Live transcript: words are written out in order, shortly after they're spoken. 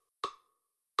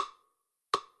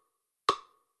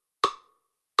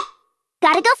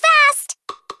Gotta go fast!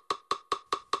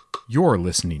 You're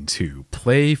listening to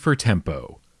Play for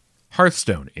Tempo,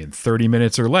 Hearthstone in 30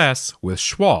 minutes or less with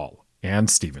Schwal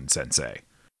and Steven Sensei.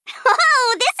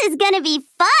 Oh, this is gonna be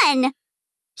fun!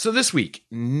 So this week,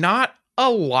 not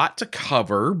a lot to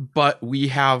cover, but we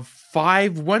have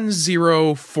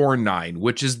 51049,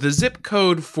 which is the zip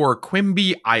code for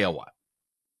Quimby, Iowa.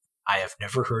 I have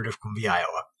never heard of Quimby,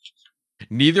 Iowa.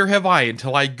 Neither have I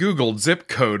until I Googled zip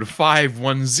code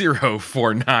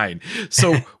 51049.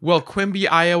 So, well, Quimby,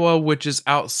 Iowa, which is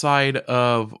outside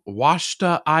of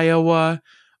Washta, Iowa,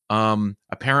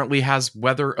 apparently has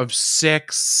weather of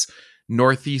 6,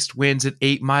 northeast winds at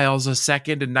 8 miles a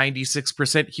second, and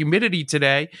 96% humidity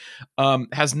today.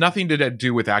 Has nothing to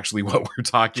do with actually what we're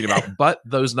talking about, but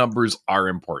those numbers are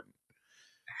important.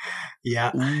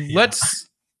 Yeah. Let's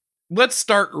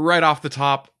start right off the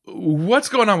top. What's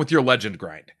going on with your legend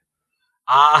grind?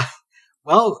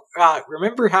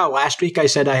 Remember how last week I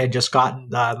said I had just gotten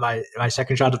my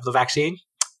second shot of the vaccine?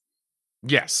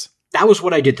 Yes. That was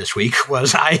what I did this week,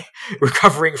 was I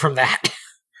recovering from that.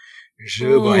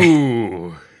 Oh boy.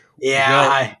 Ooh. Yeah,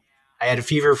 Well, I had a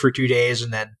fever for 2 days,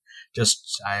 and then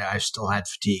I still had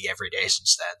fatigue every day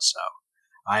since then, so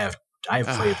I've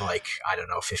played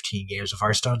 15 games of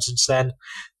Hearthstone since then.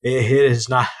 It is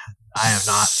not. I have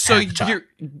not.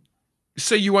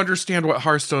 So you understand what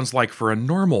Hearthstone's like for a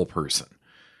normal person?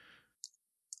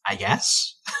 I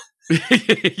guess.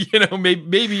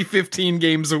 Maybe 15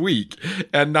 games a week,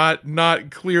 and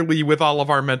not clearly with all of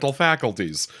our mental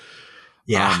faculties.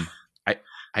 Yeah.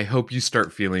 I hope you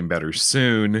start feeling better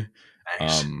soon.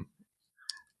 Thanks.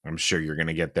 I'm sure you're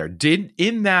gonna get there.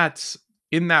 In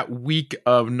that week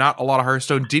of not a lot of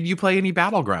Hearthstone, did you play any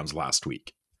Battlegrounds last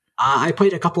week? I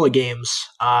played a couple of games.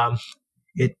 Gold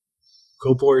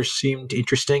Wars seemed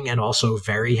interesting and also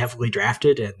very heavily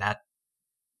drafted, and that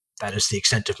is the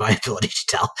extent of my ability to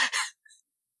tell.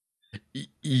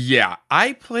 Yeah,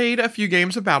 I played a few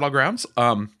games of Battlegrounds.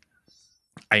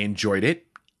 I enjoyed it.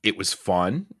 It was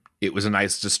fun. It was a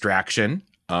nice distraction.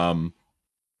 But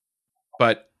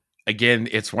again,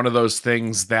 it's one of those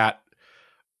things that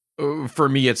for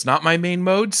me, it's not my main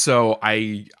mode, so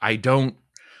I'm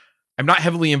not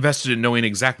heavily invested in knowing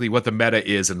exactly what the meta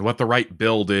is and what the right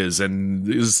build is and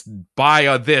is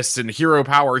buy this and hero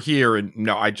power here. And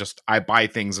no, I buy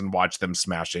things and watch them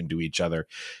smash into each other.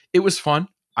 It was fun.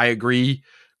 I agree.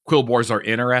 Quill Boars are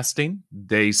interesting.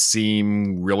 They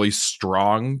seem really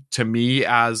strong to me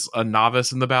as a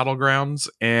novice in the Battlegrounds.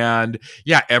 And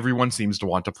yeah, everyone seems to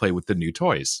want to play with the new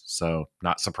toys. So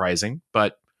not surprising,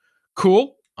 but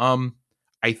cool.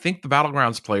 I think the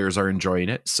Battlegrounds players are enjoying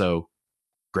it. So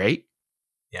great.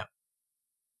 Yeah.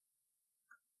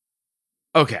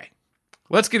 Okay.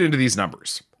 Let's get into these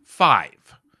numbers. 5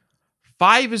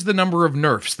 is the number of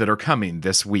nerfs that are coming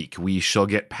this week. We shall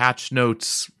get patch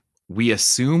notes, we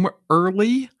assume,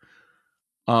 early.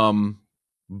 But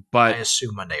I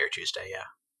assume Monday or Tuesday, yeah.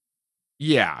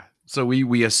 Yeah. So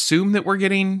we assume that we're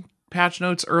getting patch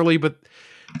notes early, but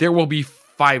there will be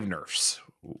 5 nerfs.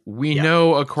 We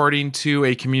know, according to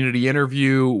a community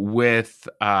interview with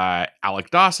Alec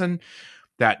Dawson,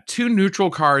 that 2 neutral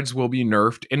cards will be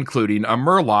nerfed, including a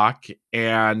Murloc,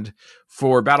 and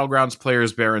for Battlegrounds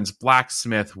players, Baron's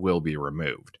Blacksmith will be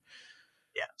removed.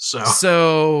 Yeah.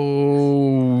 So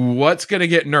what's going to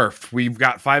get nerfed? We've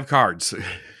got 5 cards.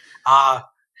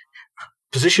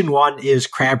 Position 1 is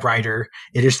Crab Rider.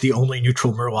 It is the only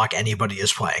neutral Murloc anybody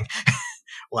is playing.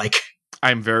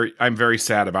 I'm very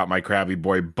sad about my Krabby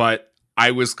Boy, but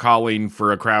I was calling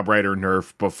for a Crab Rider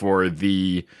nerf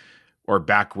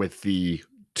back with the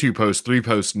 2-post,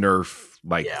 3-post nerf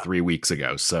 3 weeks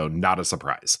ago, so not a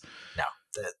surprise. No,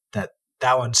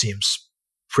 that one seems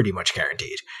pretty much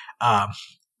guaranteed. I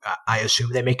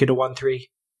assume they make it a 1-3.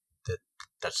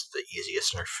 That's the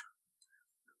easiest nerf.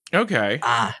 Okay.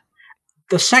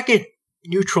 The second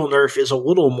neutral nerf is a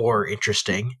little more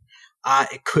interesting.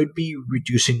 It could be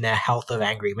reducing the health of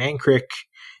Angry Mankrik.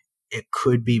 It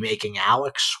could be making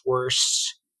Alex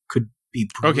worse. Could be.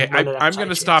 Okay, I'm going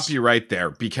to stop you right there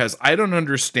because I don't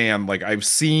understand. I've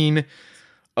seen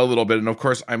a little bit, and of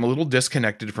course, I'm a little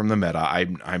disconnected from the meta.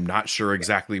 I'm not sure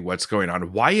exactly what's going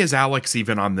on. Why is Alex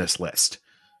even on this list?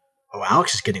 Oh,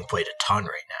 Alex is getting played a ton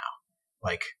right now.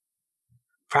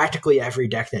 Practically every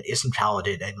deck that isn't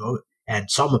Paladin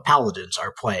and some Paladins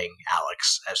are playing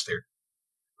Alex as their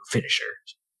finisher.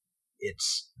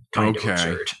 It's kind of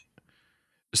absurd.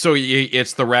 So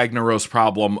it's the Ragnaros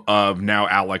problem of now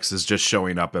Alex is just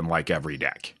showing up in every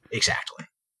deck. Exactly.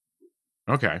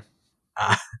 Okay.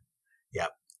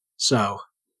 Yep. So,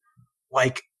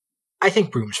 I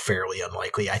think Broom's fairly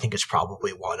unlikely. I think it's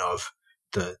probably one of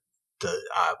the the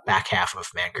back half of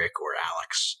Mankrik or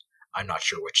Alex. I'm not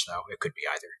sure which, though. It could be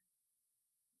either.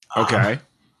 Okay.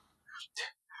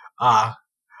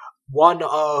 One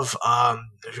of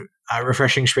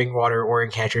Refreshing Spring Water or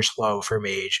Incanter's Flow for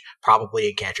Mage.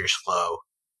 Probably Incanter's Flow.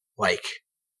 Like,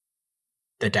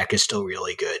 the deck is still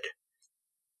really good.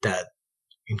 The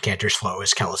Incanter's Flow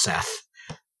is Keleseth.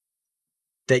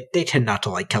 They tend not to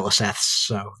like Keleseths,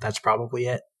 so that's probably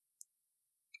it.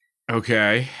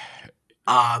 Okay.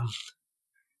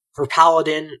 For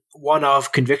Paladin, one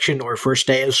of Conviction or First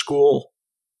Day of School.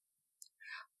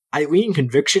 I lean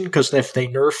Conviction because if they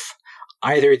nerf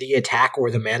either the attack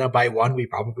or the mana by 1, we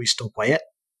probably still play it.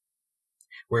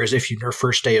 Whereas if you nerf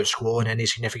First Day of School in any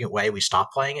significant way, we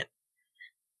stop playing it.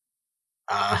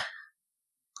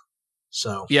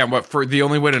 So yeah, but for the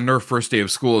only way to nerf First Day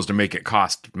of School is to make it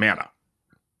cost mana.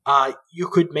 You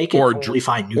could make it only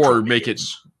find neutral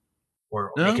minions,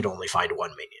 make it only find 1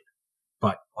 minion.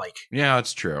 But yeah,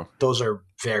 that's true. Those are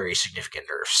very significant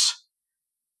nerfs.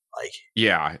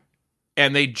 Yeah,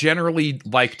 and they generally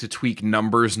like to tweak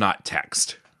numbers, not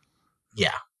text.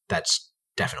 Yeah, that's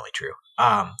definitely true.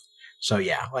 So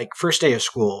yeah, First Day of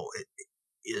School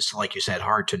is, like you said,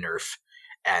 hard to nerf,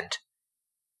 and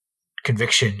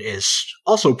Conviction is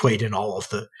also played in all of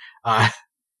the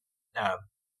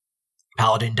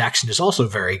Paladin decks and is also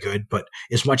very good, but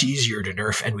is much easier to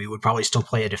nerf, and we would probably still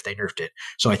play it if they nerfed it.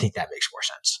 So I think that makes more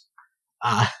sense.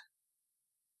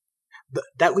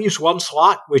 That leaves one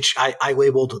slot, which I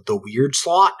labeled the weird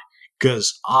slot,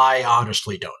 because I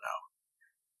honestly don't know.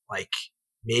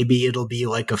 Maybe it'll be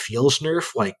a Feels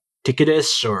nerf, like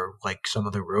Ticketus, or some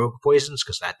of the rogue poisons,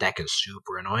 because that deck is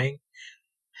super annoying.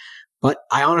 But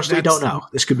I honestly don't know.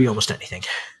 This could be almost anything.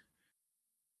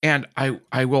 And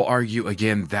I will argue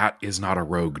again, that is not a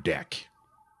rogue deck.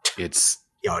 It's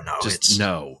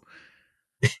no.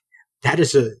 That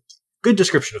is a good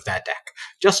description of that deck.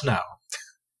 Just no.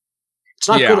 It's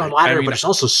not good on ladder, but it's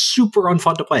also super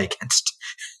unfun to play against.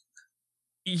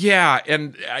 Yeah,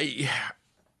 and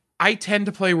I tend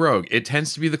to play rogue. It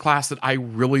tends to be the class that I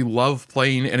really love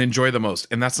playing and enjoy the most,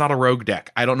 and that's not a rogue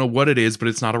deck. I don't know what it is, but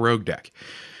it's not a rogue deck.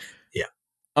 Yeah.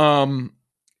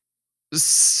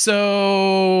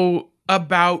 So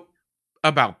about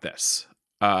this,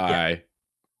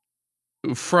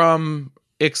 from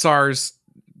Ixar's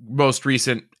most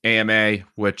recent AMA,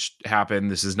 which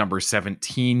happened, this is number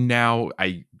 17 now.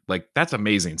 That's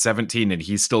amazing. 17, and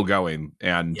he's still going,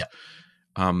 and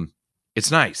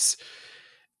it's nice.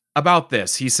 About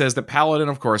this, he says that Paladin,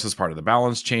 of course, is part of the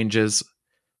balance changes.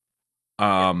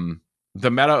 The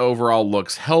meta overall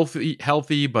looks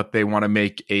healthy, but they want to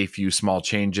make a few small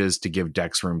changes to give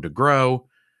decks room to grow.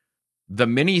 The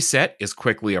mini set is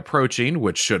quickly approaching,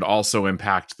 which should also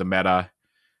impact the meta.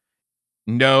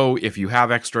 No, if you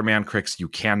have extra Mancriks, you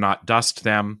cannot dust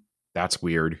them. That's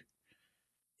weird.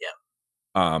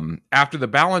 Yeah. After the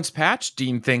balance patch,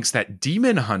 Dean thinks that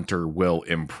Demon Hunter will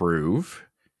improve.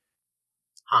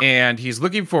 And he's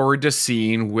looking forward to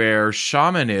seeing where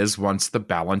Shaman is once the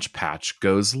balance patch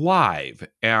goes live.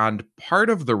 And part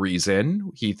of the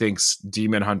reason he thinks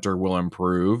Demon Hunter will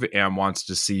improve and wants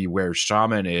to see where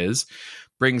Shaman is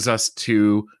brings us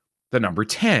to the number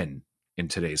 10 in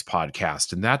today's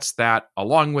podcast. And that's that,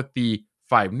 along with the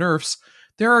 5 nerfs,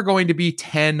 there are going to be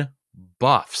 10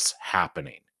 buffs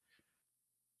happening.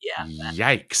 Yeah.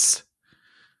 Yikes.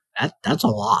 That's a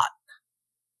lot.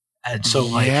 And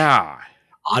so, yeah.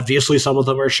 Obviously, some of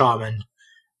them are Shaman.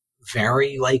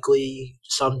 Very likely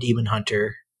some Demon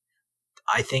Hunter.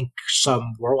 I think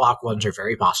some Warlock ones are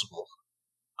very possible.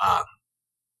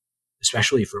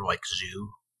 Especially for,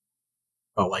 Zoo.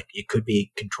 But, it could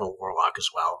be Control Warlock as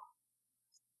well.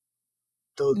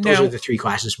 Those are the 3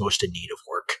 classes most in need of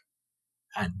work.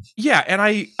 And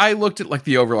I looked at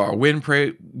the overall win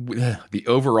rate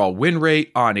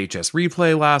on HS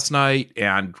Replay last night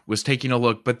and was taking a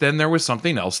look, but then there was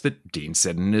something else that Dean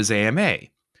said in his AMA,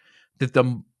 that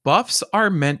the buffs are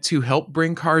meant to help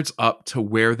bring cards up to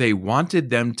where they wanted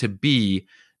them to be,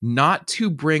 not to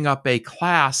bring up a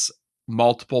class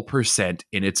multiple %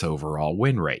 in its overall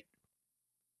win rate.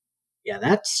 Yeah,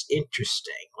 that's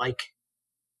interesting.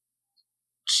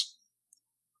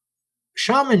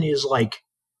 Shaman is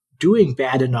doing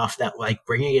bad enough that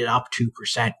bringing it up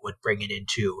 2% would bring it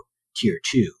into tier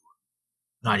 2,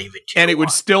 not even tier 1. And it would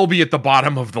still be at the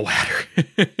bottom of the ladder.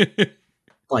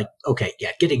 Okay,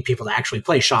 yeah, getting people to actually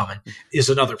play Shaman is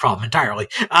another problem entirely.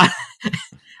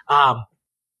 But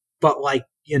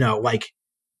you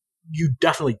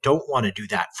definitely don't want to do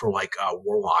that for a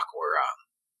Warlock or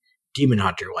Demon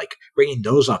Hunter. Bringing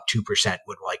those up 2%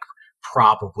 would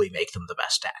probably make them the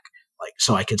best deck.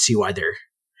 So I can see why they're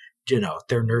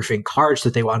they're nerfing cards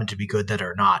that they wanted to be good that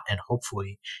are not, and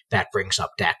hopefully that brings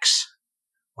up decks.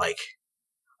 Like,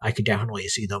 I could definitely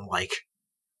see them, like,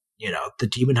 the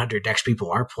Demon Hunter decks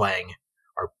people are playing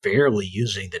are barely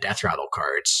using the Death Rattle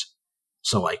cards.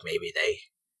 So, like, maybe they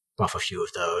buff a few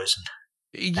of those,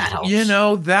 and that helps.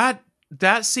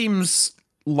 That seems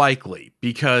likely,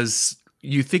 because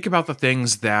you think about the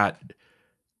things that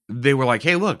they were like,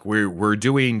 hey, look, we're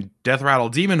doing Death Rattle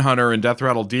Demon Hunter, and Death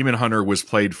Rattle Demon Hunter was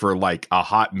played for like a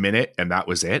hot minute, and that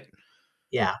was it.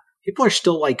 Yeah. People are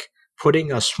still, like,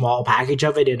 putting a small package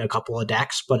of it in a couple of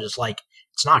decks, but it's like,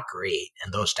 it's not great,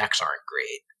 and those decks aren't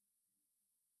great.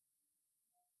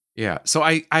 Yeah, so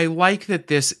I like that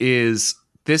this is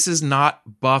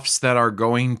not buffs that are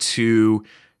going to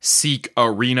seek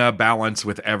arena balance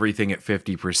with everything at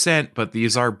 50%, but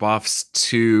these are buffs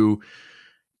to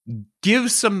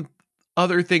give some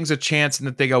other things a chance, and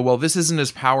that they go, well, this isn't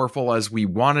as powerful as we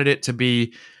wanted it to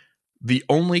be. The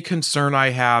only concern I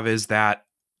have is that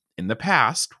in the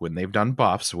past, when they've done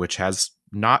buffs, which has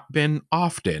not been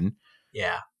often,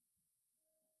 Yeah.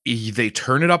 they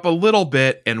turn it up a little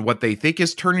bit, and what they think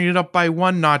is turning it up by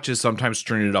one notch is sometimes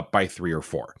turning it up by 3 or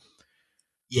 4.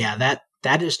 Yeah,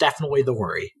 that is definitely the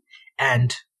worry.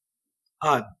 And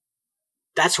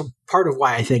that's part of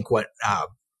why I think what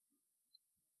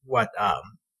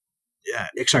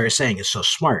Ixar is saying is so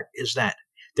smart, is that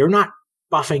they're not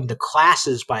buffing the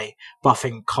classes by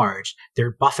buffing cards.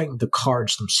 They're buffing the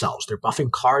cards themselves. They're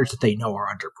buffing cards that they know are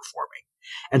underperforming.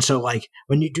 And so, like,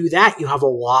 when you do that, you have a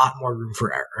lot more room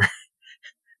for error.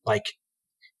 Like,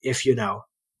 if you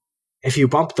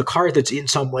bump the card that's in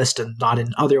some list and not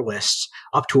in other lists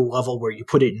up to a level where you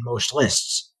put it in most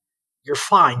lists, you're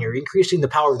fine. You're increasing the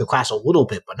power of the class a little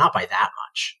bit, but not by that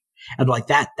much. And, like,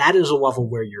 that is a level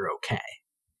where you're okay.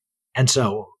 And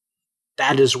so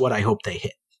that is what I hope they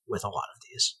hit with a lot of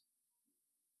these.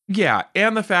 Yeah,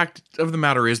 and the fact of the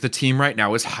matter is the team right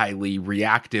now is highly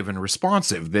reactive and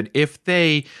responsive, that if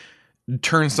they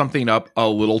turn something up a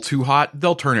little too hot,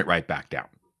 they'll turn it right back down.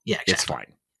 Yeah, exactly. It's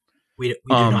fine. We do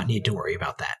not need to worry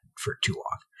about that for too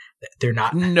long. They're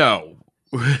not. No.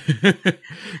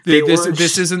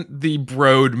 This isn't the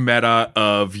broad meta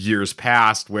of years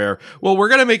past where, well, we're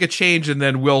going to make a change and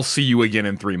then we'll see you again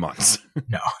in 3 months.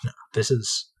 No. This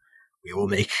is, we will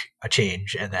make a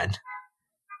change, and then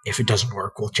if it doesn't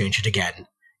work, we'll change it again,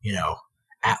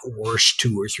 at worst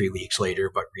 2 or 3 weeks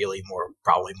later, but really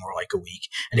probably more like a week.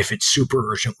 And if it's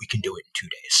super urgent, we can do it in 2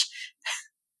 days.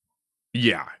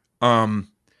 Yeah.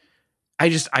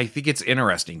 I think it's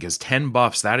interesting because 10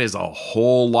 buffs, that is a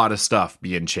whole lot of stuff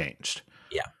being changed.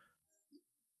 Yeah.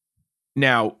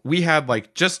 Now, we had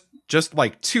like just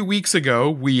like 2 weeks ago,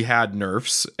 we had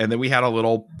nerfs, and then we had a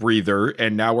little breather,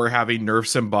 and now we're having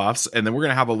nerfs and buffs, and then we're going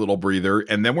to have a little breather,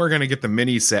 and then we're going to get the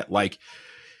mini set. Like,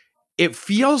 it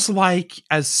feels like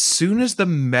as soon as the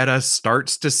meta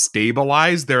starts to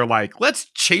stabilize, they're like, let's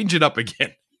change it up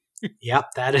again.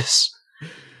 Yep, that is.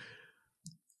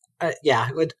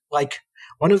 Like,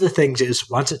 one of the things is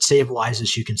once it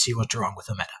stabilizes, you can see what's wrong with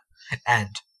the meta.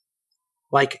 And,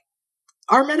 like,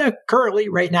 our meta currently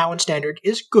right now in Standard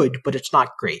is good, but it's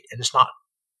not great. And it's not,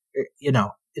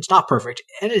 it's not perfect.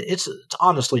 And it's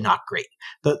honestly not great.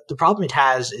 The problem it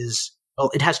has is,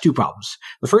 well, it has 2 problems.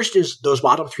 The first is those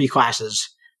bottom 3 classes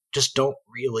just don't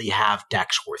really have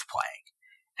decks worth playing.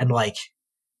 And, like,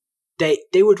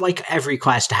 they would like every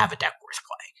class to have a deck worth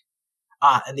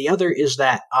playing. And the other is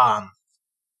that,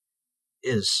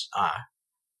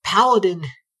 Paladin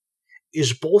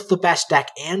is both the best deck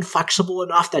and flexible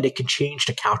enough that it can change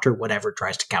to counter whatever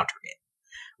tries to counter it.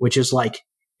 Which is like,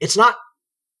 it's not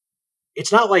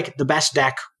like the best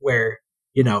deck where,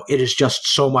 it is just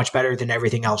so much better than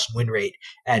everything else in win rate,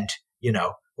 and,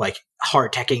 like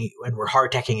hard teching, when we're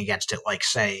hard teching against it, like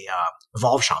say,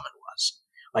 Evolve Shaman was.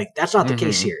 Like, that's not the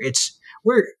case here. It's,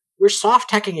 we're soft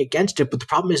teching against it, but the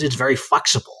problem is it's very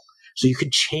flexible. So you can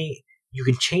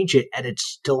change it and it's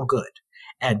still good.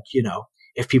 And,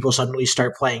 if people suddenly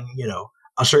start playing,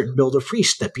 a certain build of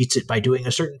priest that beats it by doing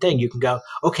a certain thing, you can go,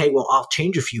 okay, well, I'll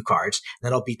change a few cards, and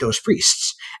then I'll beat those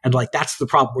priests. And, like, that's the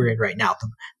problem we're in right now.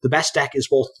 The best deck is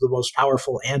both the most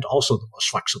powerful and also the most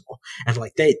flexible. And,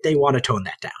 like, they want to tone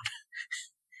that down.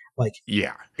 Like,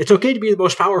 yeah, it's okay to be the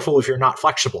most powerful if you're not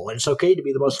flexible, and it's okay to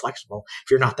be the most flexible if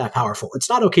you're not that powerful. It's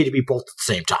not okay to be both at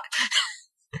the same time.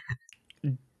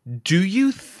 Do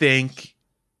you think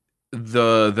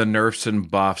the nerfs and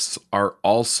buffs are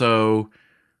also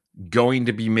going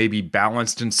to be maybe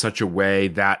balanced in such a way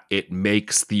that it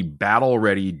makes the battle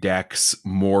ready decks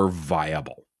more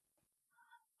viable?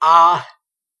 I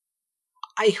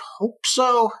hope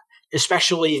so.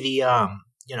 Especially the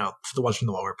for the ones from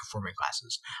the lower performing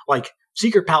classes. Like,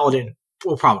 Secret Paladin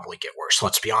will probably get worse,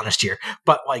 let's be honest here.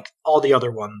 But, like, all the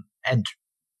other one, and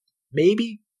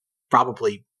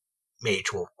probably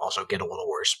Mage will also get a little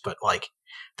worse. But, like,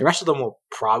 the rest of them will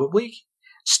probably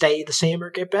stay the same or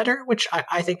get better, which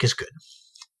I think is good.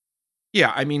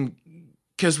 Yeah, I mean,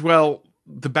 because, well,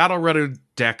 the Battle Ready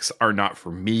decks are not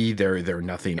for me. They're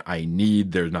nothing I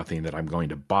need. They're nothing that I'm going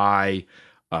to buy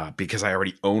because I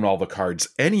already own all the cards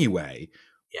anyway.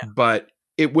 Yeah. But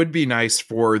it would be nice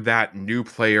for that new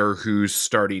player who's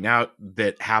starting out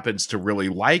that happens to really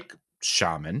like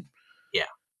Shaman. Yeah.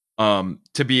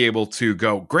 To be able to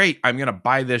go, great, I'm going to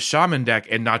buy this Shaman deck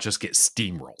and not just get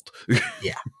steamrolled.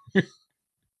 Yeah.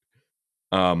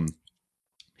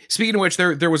 Speaking of which,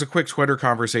 there was a quick Twitter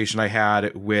conversation I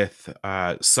had with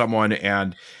someone,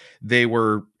 and they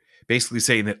were basically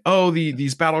saying that,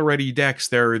 these battle ready decks,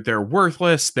 they're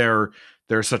worthless. They're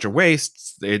such a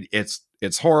waste.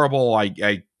 It's horrible.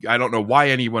 I don't know why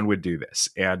anyone would do this.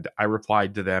 And I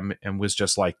replied to them and was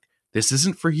just like, this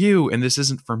isn't for you, and this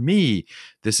isn't for me.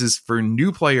 This is for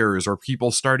new players or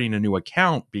people starting a new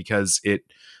account, because it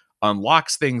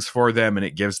unlocks things for them and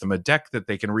it gives them a deck that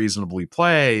they can reasonably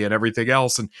play and everything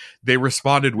else. And they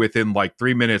responded within like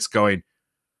 3 minutes going,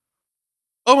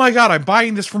 oh my God, I'm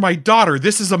buying this for my daughter.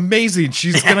 This is amazing.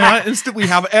 She's going to instantly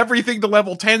have everything to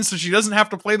level 10 so she doesn't have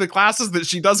to play the classes that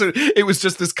she doesn't. It was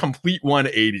just this complete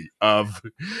 180 of,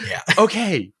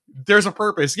 okay, there's a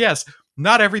purpose. Yes,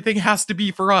 not everything has to be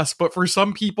for us, but for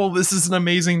some people, this is an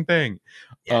amazing thing.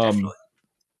 Yeah, definitely.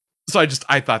 So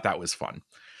I thought that was fun.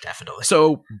 Definitely.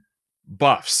 So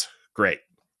buffs, great.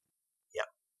 Yep.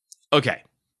 Okay,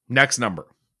 next number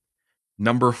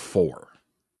 4.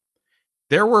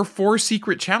 There were 4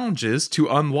 secret challenges to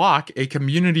unlock a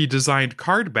community-designed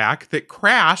card back that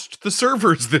crashed the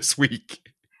servers this week.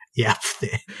 Yeah,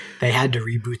 they had to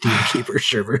reboot the Innkeeper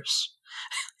servers.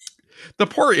 The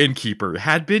poor Innkeeper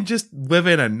had been just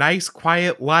living a nice,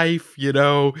 quiet life,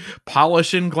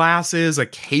 polishing glasses,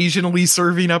 occasionally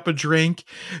serving up a drink,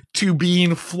 to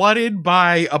being flooded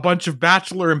by a bunch of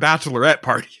bachelor and bachelorette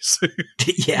parties.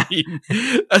 Yeah.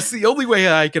 That's the only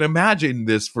way I can imagine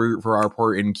this for our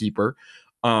poor Innkeeper.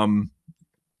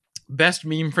 Best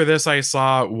meme for this I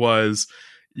saw was,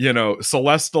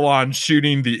 Celestalon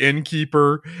shooting the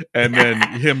Innkeeper, and then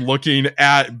him looking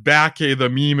at back, the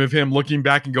meme of him looking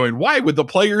back and going, why would the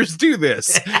players do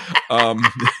this?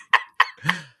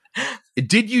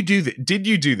 Did you do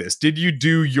this? Did you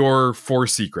do your 4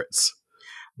 secrets?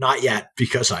 Not yet,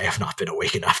 because I have not been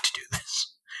awake enough to do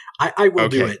this. I will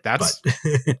do it.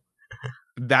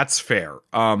 That's fair.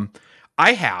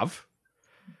 I have.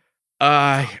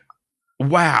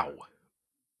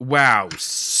 Wow,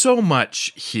 so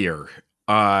much here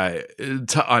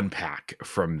to unpack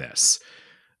from this.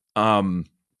 So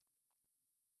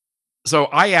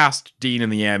I asked Dean in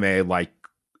the AMA, like,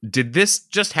 did this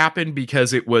just happen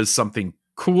because it was something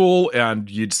cool and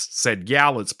you said, yeah,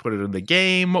 let's put it in the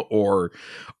game? Or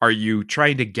are you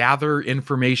trying to gather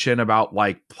information about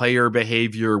like player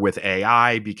behavior with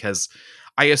AI? Because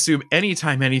I assume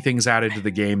anytime anything's added to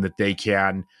the game that they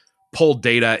can pull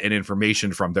data and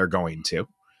information from, they're going to.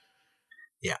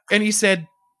 Yeah. And he said,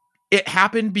 it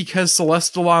happened because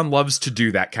Celestalon loves to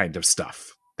do that kind of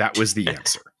stuff. That was the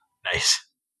answer. Nice.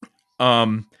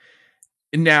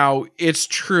 Now, it's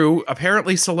true.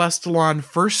 Apparently, Celestalon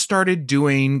first started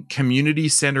doing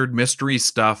community-centered mystery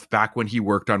stuff back when he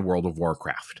worked on World of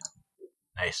Warcraft.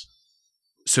 Nice.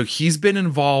 So he's been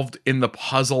involved in the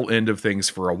puzzle end of things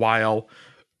for a while.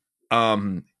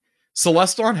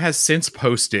 Celestalon has since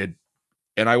posted,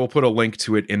 and I will put a link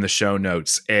to it in the show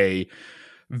notes, a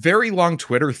very long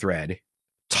Twitter thread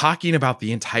talking about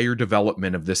the entire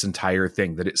development of this entire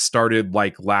thing, that it started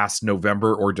like last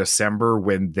November or December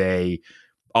when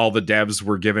all the devs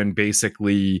were given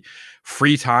basically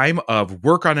free time of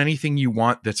work on anything you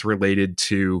want that's related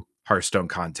to Hearthstone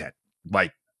content.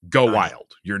 Like, go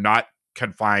wild. You're not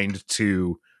confined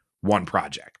to one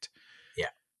project. Yeah.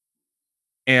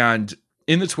 And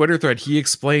in the Twitter thread, he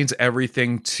explains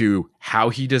everything to how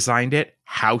he designed it,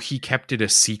 how he kept it a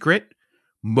secret.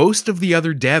 Most of the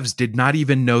other devs did not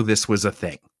even know this was a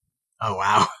thing. Oh,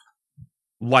 wow.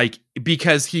 Like,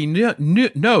 because he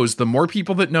knows the more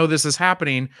people that know this is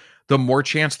happening, the more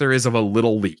chance there is of a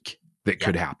little leak that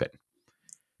could happen.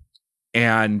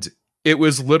 And it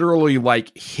was literally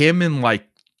like him and like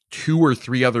 2 or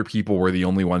 3 other people were the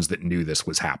only ones that knew this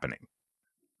was happening.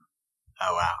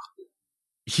 Oh, wow.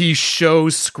 He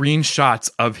shows screenshots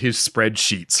of his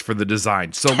spreadsheets for the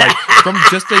design. So like from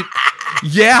just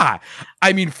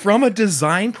from a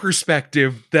design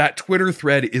perspective, that Twitter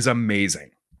thread is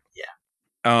amazing.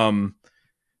 Yeah.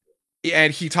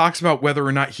 And he talks about whether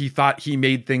or not he thought he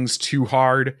made things too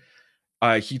hard.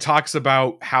 He talks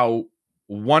about how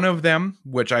one of them,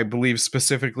 which I believe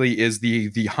specifically is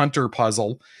the hunter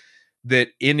puzzle, that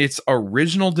in its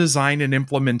original design and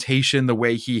implementation, the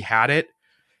way he had it,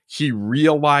 he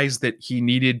realized that he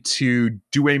needed to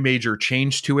do a major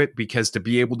change to it because to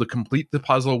be able to complete the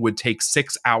puzzle would take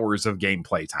 6 hours of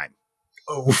gameplay time.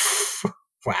 Oh,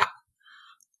 wow.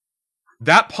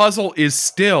 That puzzle is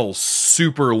still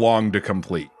super long to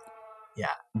complete.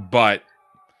 Yeah. But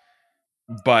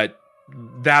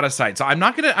that aside, so I'm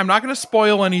not gonna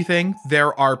spoil anything.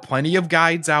 There are plenty of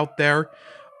guides out there.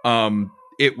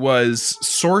 It was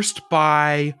sourced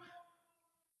by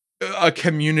a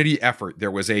community effort.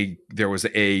 There was a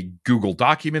Google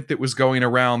document that was going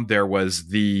around. There was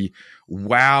the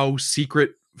WoW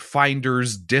Secret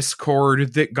Finders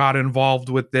Discord that got involved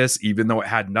with this, even though it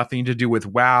had nothing to do with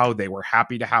WoW. They were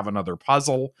happy to have another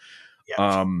puzzle.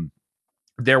 Yep.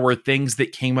 There were things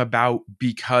that came about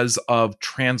because of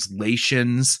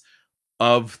translations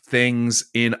of things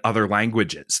in other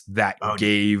languages that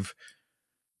gave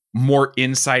more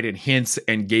insight and hints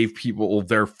and gave people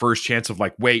their first chance of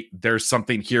like, wait, there's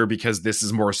something here because this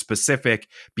is more specific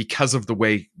because of the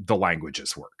way the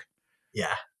languages work.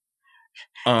 Yeah.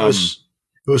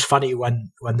 It was funny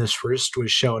when this first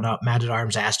was showing up, Man at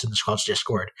Arms asked in the Squad's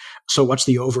Discord, so what's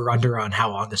the over-under on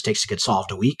how long this takes to get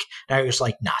solved? A week? And I was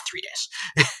like, 3 days.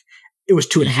 It was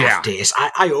 2.5 days.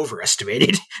 I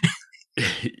overestimated.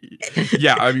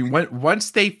 Yeah, I mean,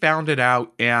 once they found it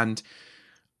out, and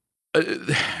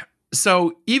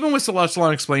so even with Celestial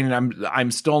Unexplained,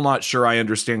 I'm still not sure I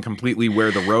understand completely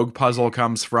where the rogue puzzle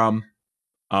comes from.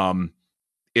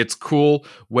 It's cool.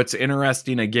 What's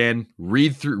interesting, again,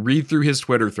 read through his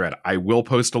Twitter thread. I will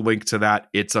post a link to that.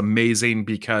 It's amazing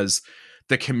because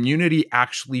the community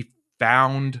actually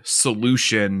found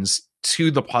solutions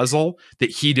to the puzzle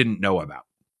that he didn't know about.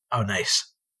 Oh,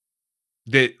 nice.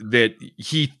 That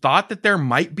he thought that there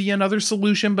might be another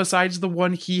solution besides the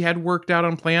one he had worked out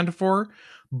and planned for,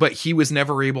 but he was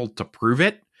never able to prove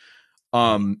it.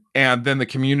 And then the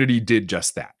community did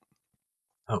just that.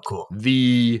 Oh, cool.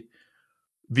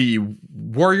 The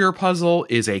warrior puzzle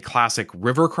is a classic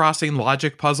river crossing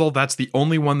logic puzzle. That's the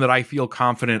only one that I feel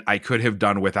confident I could have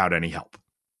done without any help.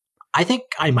 I think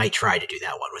I might try to do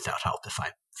that one without help if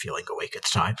I'm feeling awake at the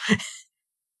time.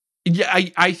 Yeah,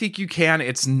 I think you can.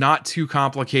 It's not too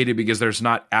complicated because there's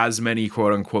not as many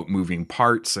quote unquote moving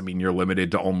parts. I mean, you're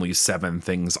limited to only 7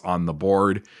 things on the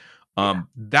board.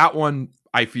 That one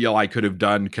I feel I could have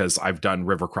done because I've done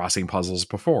river crossing puzzles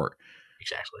before.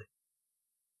 Exactly.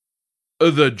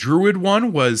 The druid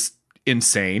one was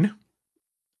insane.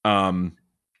 It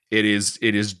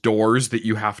is doors that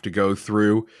you have to go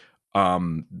through.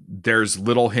 There's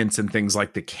little hints and things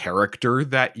like the character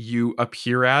that you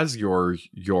appear as your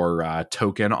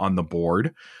token on the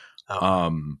board.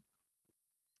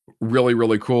 Really,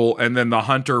 really cool. And then the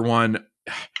hunter one,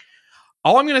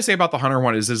 all I'm going to say about the hunter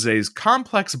one is a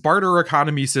complex barter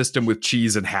economy system with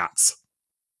cheese and hats.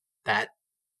 That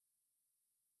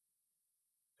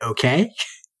okay?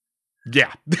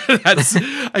 Yeah, that's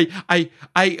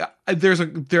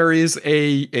there is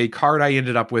a card I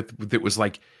ended up with that was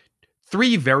like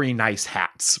 3 very nice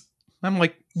hats. I'm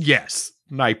like, yes.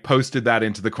 And I posted that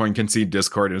into the Coin Concede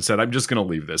Discord and said, I'm just going to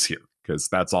leave this here because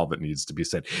that's all that needs to be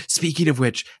said. Speaking of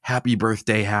which, happy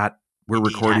birthday, Hat. We're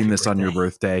Indeed, recording this on your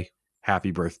birthday.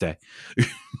 Happy birthday.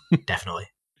 Definitely.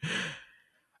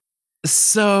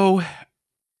 So,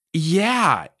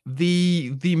 yeah,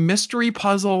 the mystery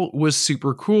puzzle was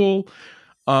super cool.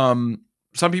 Some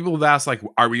people have asked, like,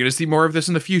 are we going to see more of this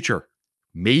in the future?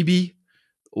 Maybe.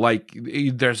 Like,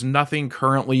 there's nothing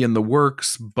currently in the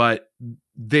works, but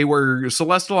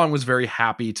Celestalon was very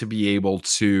happy to be able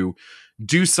to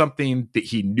do something that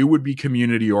he knew would be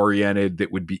community oriented,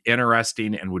 that would be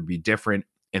interesting and would be different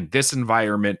in this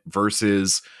environment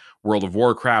versus World of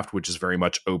Warcraft, which is very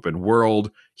much open world.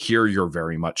 Here, you're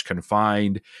very much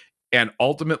confined. And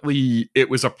ultimately, it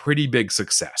was a pretty big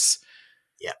success.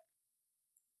 Yeah.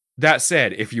 That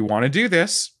said, if you want to do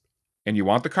this, and you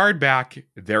want the card back,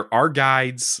 there are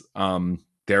guides.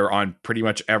 They're on pretty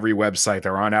much every website.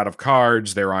 They're on Out of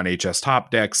Cards. They're on HS Top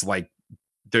Decks. Like,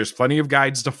 there's plenty of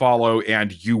guides to follow,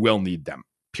 and you will need them.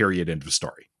 Period. End of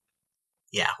story.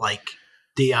 Yeah, like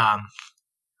the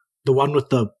one with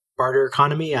the barter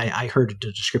economy. I heard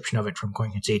the description of it from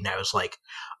Coin Concede, and I was like,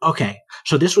 okay,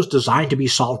 so this was designed to be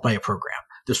solved by a program.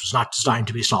 This was not designed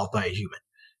to be solved by a human.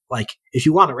 Like, if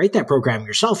you want to write that program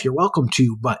yourself, you're welcome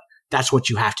to, but that's what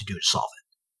you have to do to solve it.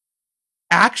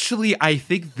 Actually, I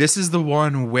think this is the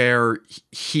one where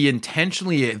he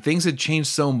intentionally, things had changed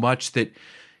so much that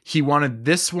he wanted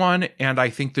this one, and I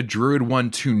think the Druid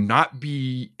one, to not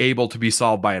be able to be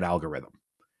solved by an algorithm.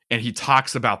 And he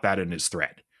talks about that in his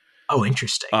thread. Oh,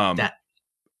 interesting. Oh,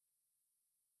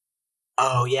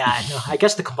 yeah. No, I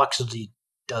guess the complexity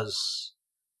does.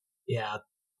 Yeah.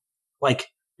 Like,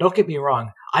 don't get me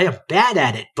wrong. I am bad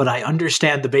at it, but I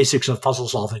understand the basics of puzzle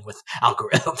solving with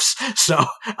algorithms. So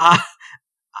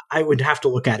I would have to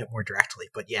look at it more directly.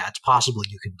 But yeah, it's possible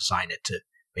you can design it to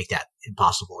make that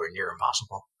impossible or near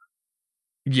impossible.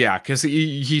 Yeah, because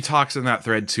he talks in that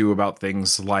thread too about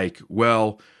things like,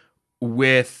 well,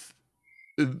 with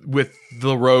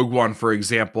the Rogue one, for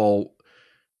example,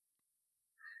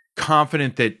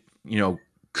 confident that,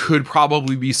 could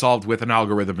probably be solved with an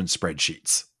algorithm in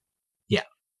spreadsheets. Yeah.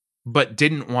 But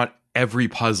didn't want every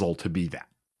puzzle to be that.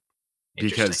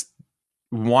 Because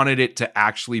wanted it to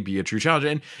actually be a true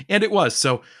challenge. And it was.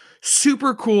 So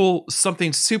super cool,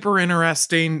 something super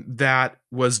interesting that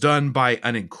was done by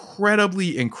an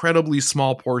incredibly, incredibly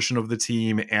small portion of the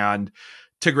team and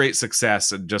to great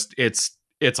success. And just, it's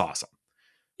awesome.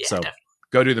 Yeah, so definitely.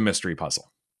 Go do the mystery puzzle.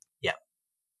 Yeah.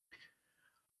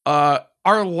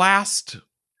 Our last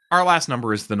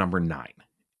number is the number 9.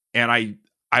 And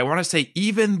I want to say,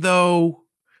 even though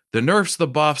the nerfs, the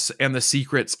buffs, and the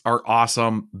secrets are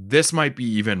awesome, this might be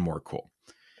even more cool.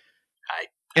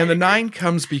 And the 9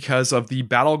 comes because of the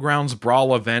Battlegrounds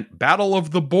Brawl event, Battle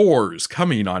of the Boars,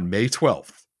 coming on May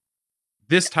 12th.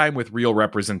 This time with real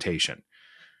representation.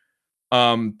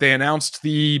 They announced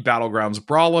the Battlegrounds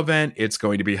Brawl event. It's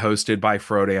going to be hosted by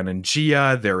Frodan and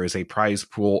Gia. There is a prize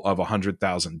pool of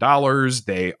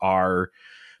 $100,000.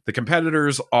 The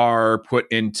competitors are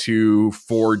put into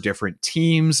 4 different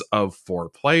teams of 4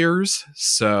 players.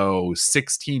 So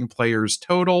 16 players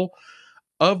total.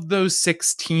 Of those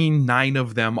 16, 9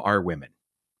 of them are women.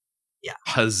 Yeah.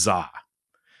 Huzzah.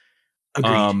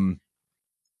 Agreed.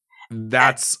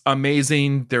 That's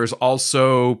amazing. There's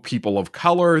also people of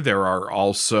color. There are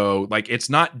also, it's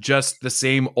not just the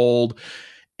same old,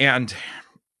 and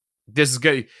this is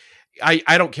good.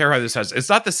 I don't care how this has. It's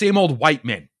not the same old white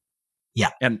men.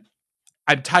 Yeah. And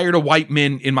I'm tired of white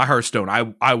men in my Hearthstone.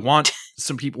 I want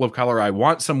some people of color. I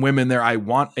want some women there. I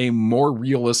want a more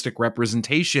realistic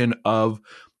representation of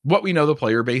what we know the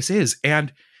player base is.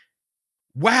 And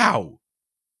wow,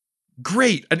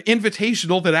 great. An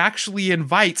invitational that actually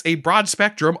invites a broad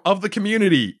spectrum of the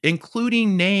community,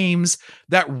 including names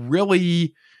that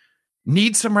really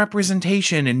need some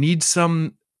representation and need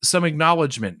some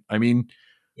acknowledgement. I mean,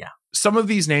 yeah, some of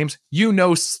these names,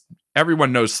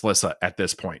 everyone knows Slissa at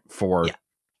this point for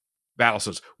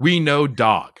Battlestones. We know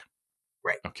Dog.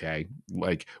 Right. Okay.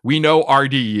 We know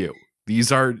RDU.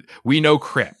 We know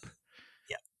Crip.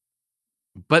 Yeah.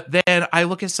 But then I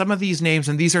look at some of these names,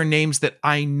 and these are names that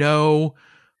I know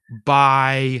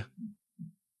by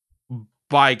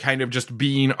kind of just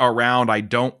being around. I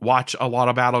don't watch a lot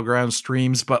of Battleground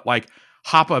streams, but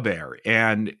Hoppa Bear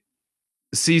and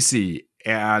Cece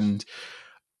and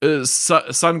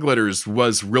Sun Glitters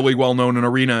was really well known in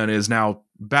Arena and is now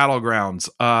Battlegrounds.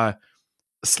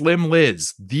 Slim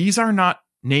Liz. These are not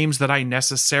names that I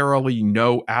necessarily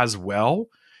know as well.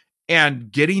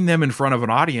 And getting them in front of an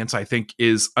audience, I think,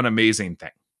 is an amazing thing.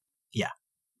 Yeah.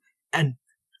 And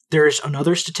there's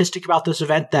another statistic about this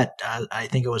event that I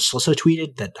think it was Slissa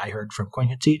tweeted that I heard from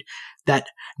CoinConcede, that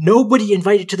nobody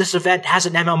invited to this event has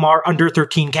an MMR under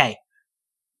 13K.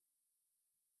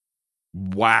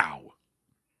 Wow.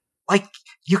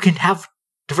 You can have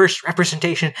diverse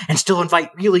representation and still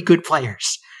invite really good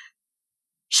players.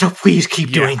 So please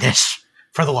keep doing this,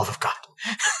 for the love of God.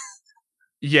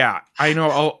 Yeah, I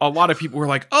know a lot of people were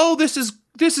like, "Oh, this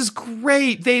is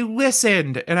great. They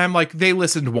listened." And I'm like, "They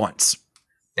listened once.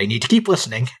 They need to keep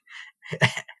listening."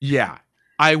 Yeah.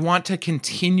 I want to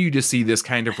continue to see this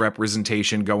kind of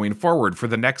representation going forward for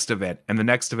the next event and the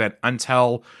next event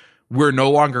until we're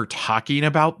no longer talking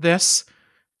about this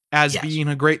as being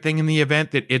a great thing in the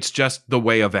event, that it's just the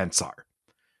way events are.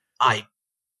 I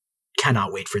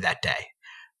cannot wait for that day.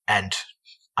 And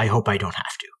I hope I don't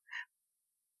have to.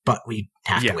 But we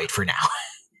have to wait for now.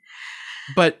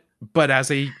 But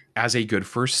as a good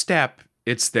first step,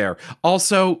 it's there.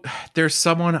 Also, there's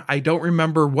someone, I don't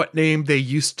remember what name they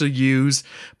used to use,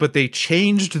 but they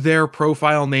changed their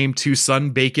profile name to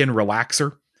Sun Bacon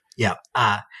Relaxer. Yeah.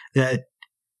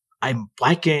 I'm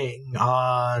blanking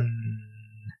on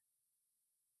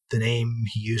the name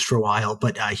he used for a while,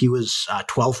 but he was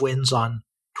 12 wins on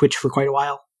Twitch for quite a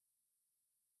while.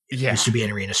 Yeah. Used to be an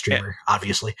Arena streamer,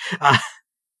 obviously.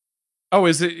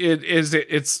 Is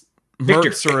it's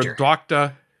Mertz or Victor.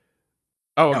 Docta?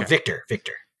 Oh, okay. No, Victor.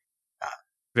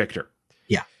 Victor.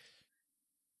 Yeah.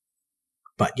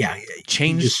 But yeah.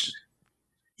 Changed.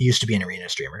 He used to be an arena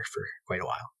streamer for quite a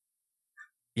while.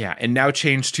 Yeah, and now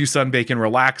changed to Sunbake and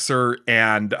Relaxer,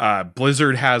 and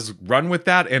Blizzard has run with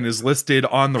that and is listed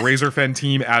on the Razorfen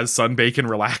team as Sunbake and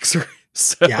Relaxer.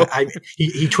 So Yeah,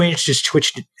 he changed his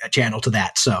Twitch channel to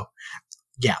that. So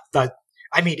yeah,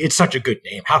 it's such a good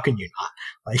name. How can you not?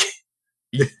 Like,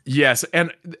 yes,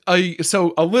 and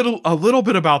so a little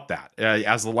bit about that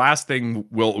as the last thing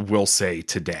we'll say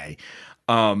today.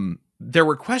 There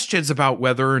were questions about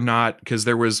whether or not, because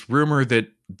there was rumor that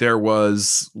there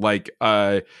was like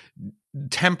a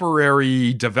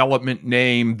temporary development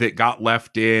name that got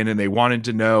left in, and they wanted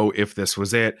to know if this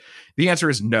was it. The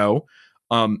answer is no.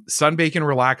 Sunbake and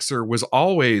Relaxer was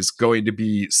always going to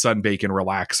be Sunbake and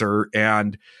Relaxer,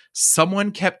 and someone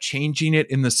kept changing it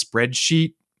in the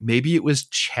spreadsheet. Maybe it was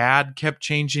Chad kept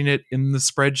changing it in the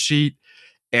spreadsheet,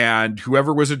 and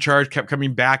whoever was in charge kept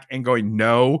coming back and going,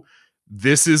 no,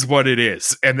 this is what it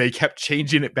is. And they kept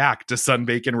changing it back to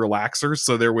Sunbake and Relaxer.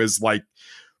 So there was like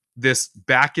this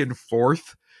back and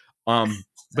forth.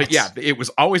 But yeah, it was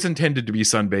always intended to be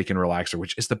Sunbake and Relaxer,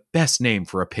 which is the best name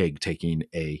for a pig taking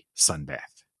a sunbath.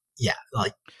 Yeah,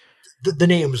 like the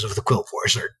names of the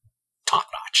Quillbores are top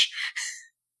notch.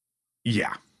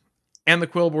 Yeah. And the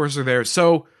Quillbores are there.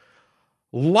 So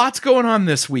lots going on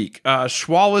this week.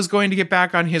 Schwal is going to get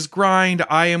back on his grind.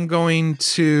 I am going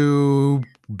to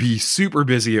be super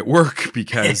busy at work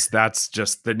because that's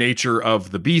just the nature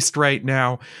of the beast right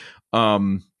now.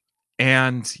 And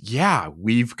yeah,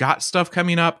 we've got stuff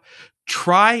coming up.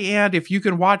 Try and if you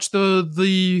can watch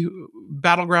the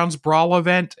Battlegrounds Brawl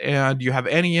event and you have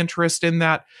any interest in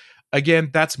that, again,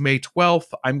 that's May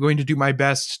 12th. I'm going to do my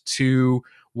best to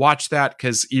watch that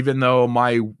because even though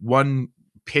my one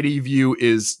pity view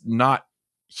is not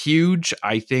huge,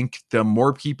 I think the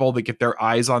more people that get their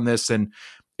eyes on this, and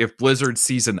if Blizzard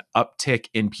sees an uptick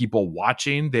in people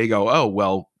watching, they go, oh,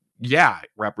 well, yeah,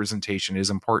 representation is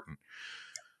important.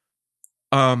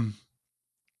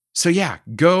 So yeah,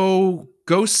 go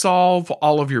solve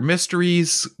all of your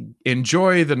mysteries,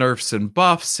 enjoy the nerfs and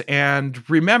buffs, and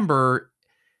remember,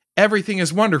 everything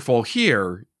is wonderful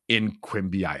here in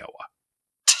Quimby, Iowa.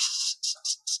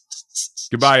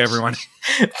 Goodbye, everyone.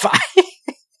 Bye.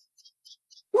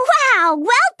 Wow,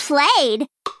 well played!